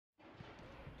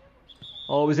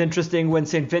Always interesting when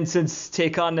St. Vincents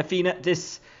take on Fianna,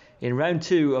 this in round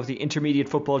 2 of the Intermediate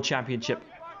Football Championship.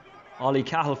 Ollie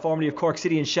Cahill, formerly of Cork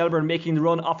City and Shelburne, making the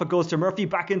run. Off it goes to Murphy,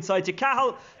 back inside to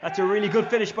Cahill. That's a really good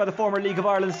finish by the former League of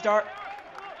Ireland star.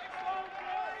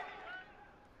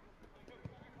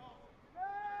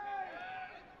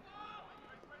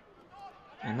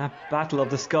 And that battle of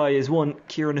the sky is won.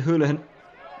 Kieran Houlihan.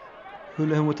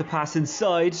 Houlihan with the pass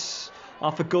inside.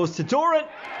 Off it goes to Doran.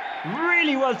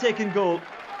 Really well taken goal.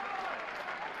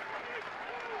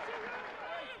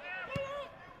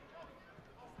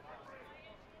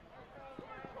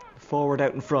 Forward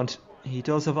out in front. He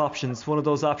does have options. One of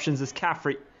those options is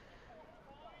Caffrey.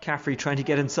 Caffrey trying to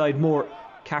get inside more.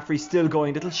 Caffrey still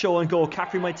going. Little show and go.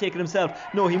 Caffrey might take it himself.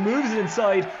 No, he moves it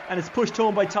inside and it's pushed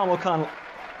home by Tom O'Connell.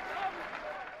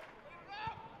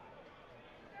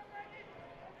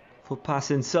 Foot pass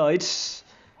inside.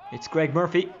 It's Greg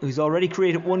Murphy, who's already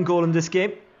created 1 goal in this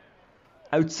game.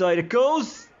 Outside it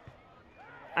goes.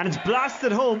 And it's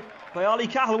blasted home by Ollie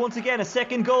Cahill. Once again, a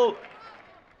second goal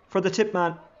for the tip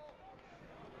man.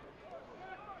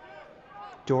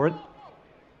 Doran.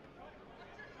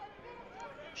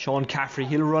 Sean Caffrey,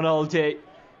 he'll run all day.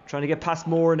 Trying to get past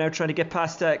Moore, now trying to get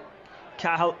past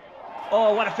Cahill.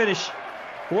 Oh, what a finish.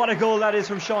 What a goal that is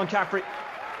from Sean Caffrey.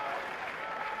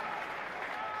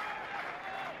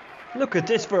 Look at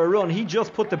this for a run. He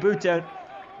just put the boot down.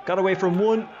 Got away from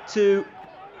 1, 2,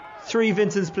 3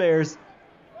 Vincents players.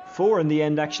 4 in the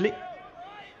end, actually.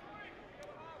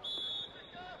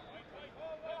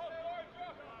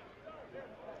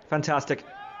 Fantastic.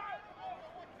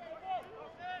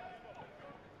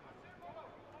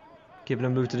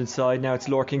 Gibbon moved it inside. Now it's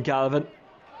Lorcan Galvin.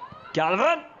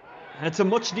 Galvin! And it's a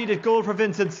much needed goal for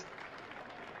Vincents.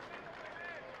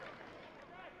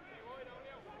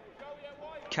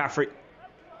 Caffrey,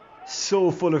 so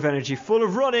full of energy, full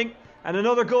of running, and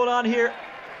another goal on here,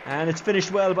 and it's finished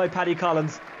well by Paddy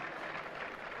Collins.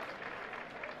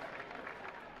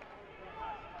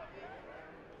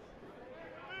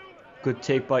 Good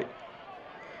take by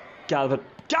Galvin.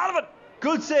 Galvin!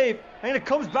 Good save, and it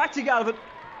comes back to Galvin.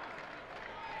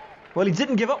 Well, he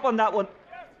didn't give up on that one.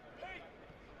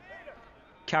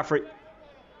 Caffrey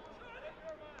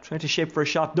trying to shape for a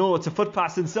shot. No, it's a foot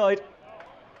pass inside.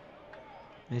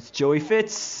 It's Joey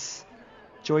Fitz.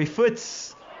 Joey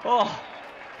Fitz. Oh,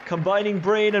 combining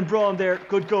brain and brawn there.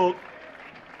 Good goal.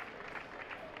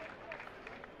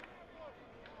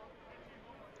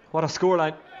 What a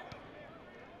scoreline.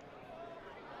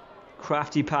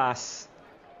 Crafty pass.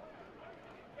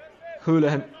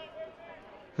 Houlihan.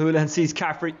 Houlihan sees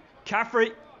Caffrey.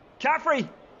 Caffrey. Caffrey.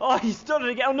 Oh, he stood it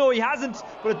again. Oh, no, he hasn't.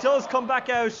 But it does come back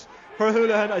out for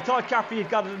Houlihan. I thought Caffrey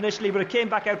had got it initially, but it came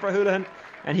back out for Houlihan.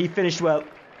 And he finished well.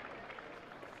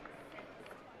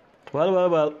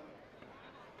 Well.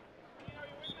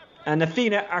 And the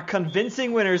Fianna are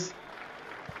convincing winners